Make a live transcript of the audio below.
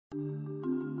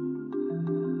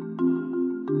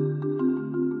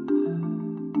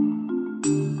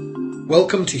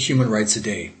Welcome to Human Rights A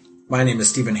Day. My name is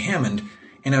Stephen Hammond,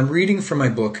 and I'm reading from my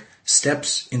book,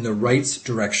 Steps in the Rights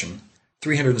Direction,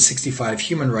 365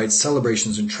 Human Rights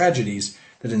Celebrations and Tragedies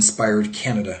that Inspired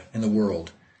Canada and the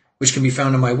World, which can be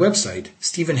found on my website,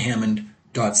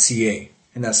 stephenhammond.ca,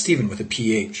 and that's Stephen with a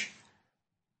PH.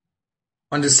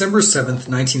 On December 7th,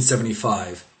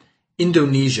 1975,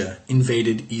 Indonesia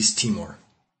invaded East Timor.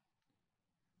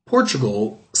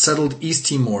 Portugal settled East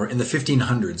Timor in the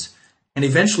 1500s and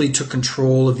eventually took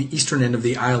control of the eastern end of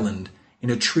the island in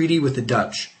a treaty with the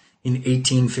Dutch in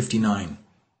 1859.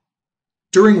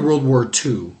 During World War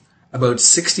II, about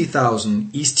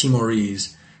 60,000 East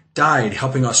Timorese died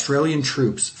helping Australian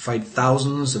troops fight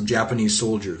thousands of Japanese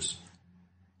soldiers.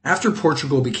 After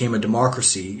Portugal became a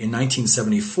democracy in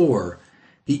 1974,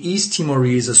 the East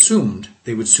Timorese assumed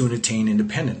they would soon attain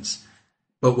independence.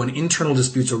 But when internal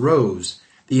disputes arose,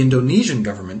 the Indonesian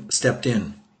government stepped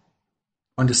in.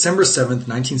 On December 7,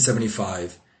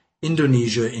 1975,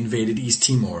 Indonesia invaded East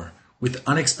Timor with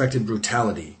unexpected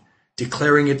brutality,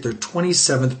 declaring it their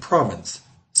 27th province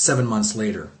 7 months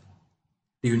later.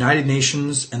 The United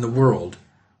Nations and the world,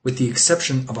 with the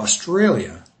exception of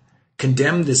Australia,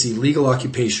 condemned this illegal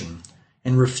occupation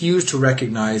and refused to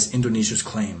recognize Indonesia's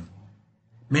claim.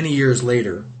 Many years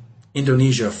later,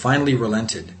 Indonesia finally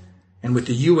relented and with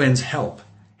the UN's help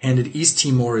handed East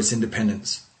Timor its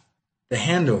independence. The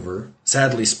handover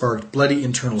sadly sparked bloody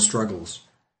internal struggles.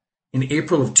 In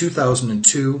April of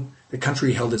 2002, the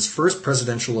country held its first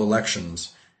presidential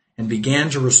elections and began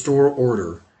to restore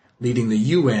order, leading the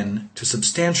UN to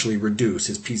substantially reduce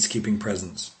its peacekeeping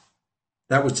presence.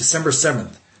 That was December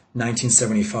 7th,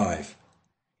 1975.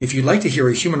 If you'd like to hear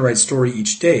a human rights story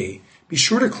each day, be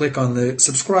sure to click on the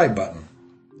subscribe button.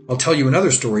 I'll tell you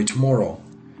another story tomorrow.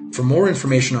 For more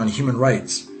information on human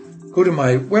rights, go to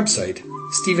my website,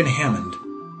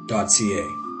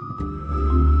 stephenhammond.ca.